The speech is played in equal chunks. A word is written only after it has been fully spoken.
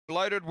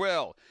loaded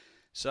well.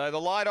 So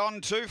the light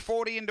on,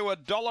 $2.40 into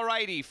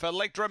 $1.80 for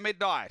Electra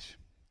Midnight.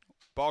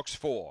 Box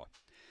 4.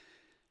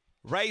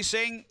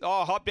 Racing,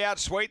 hopped out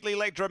sweetly,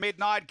 Electra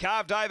Midnight,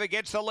 carved over,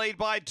 gets the lead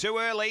by too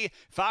early.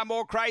 Far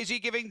More Crazy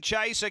giving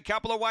chase, a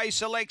couple away,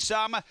 Select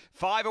Some.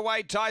 5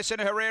 away, Tyson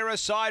Herrera,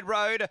 Side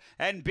Road,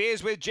 and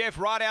Beers with Jeff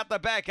right out the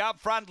back. Up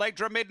front,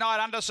 Electra Midnight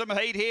under some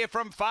heat here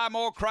from Far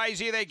More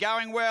Crazy, they're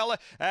going well.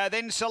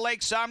 Then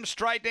Select Some,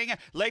 straightening,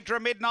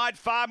 Electra Midnight,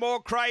 Far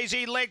More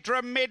Crazy,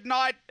 Electra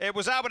Midnight, it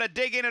was able to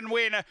dig in and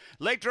win.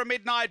 Electra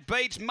Midnight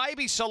beats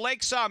maybe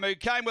Select Some, who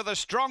came with a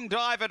strong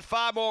dive at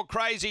Far More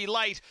Crazy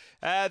late.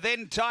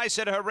 Then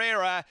Tyson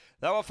Herrera,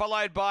 they were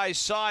followed by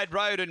Side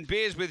Road, and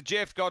Beers with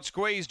Jeff got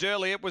squeezed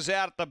early. It was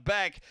out at the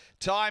back.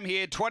 Time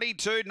here,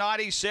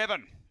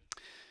 22.97.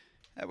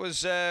 That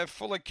was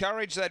full of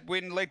courage, that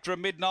win. Electra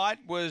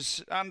Midnight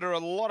was under a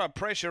lot of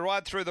pressure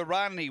right through the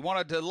run. He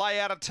wanted to lay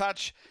out a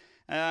touch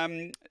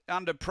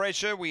under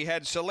pressure. We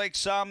had Select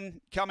Some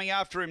coming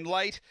after him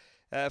late.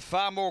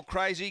 Far More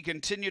Crazy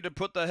continued to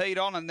put the heat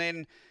on, and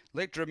then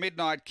Electra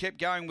Midnight kept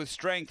going with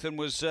strength and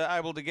was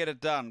able to get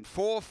it done.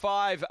 4,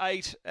 5,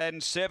 8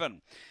 and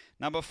 7.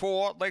 Number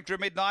 4, Electra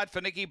Midnight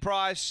for Nicky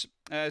Price.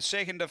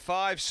 Second to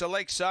 5,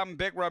 Select Some,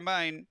 Beck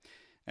Romain.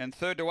 And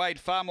third to 8,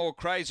 Far More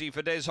Crazy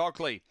for Des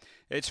Hockley.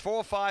 It's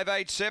 4, 5,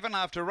 8, 7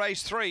 after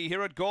race 3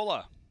 here at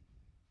Gawler.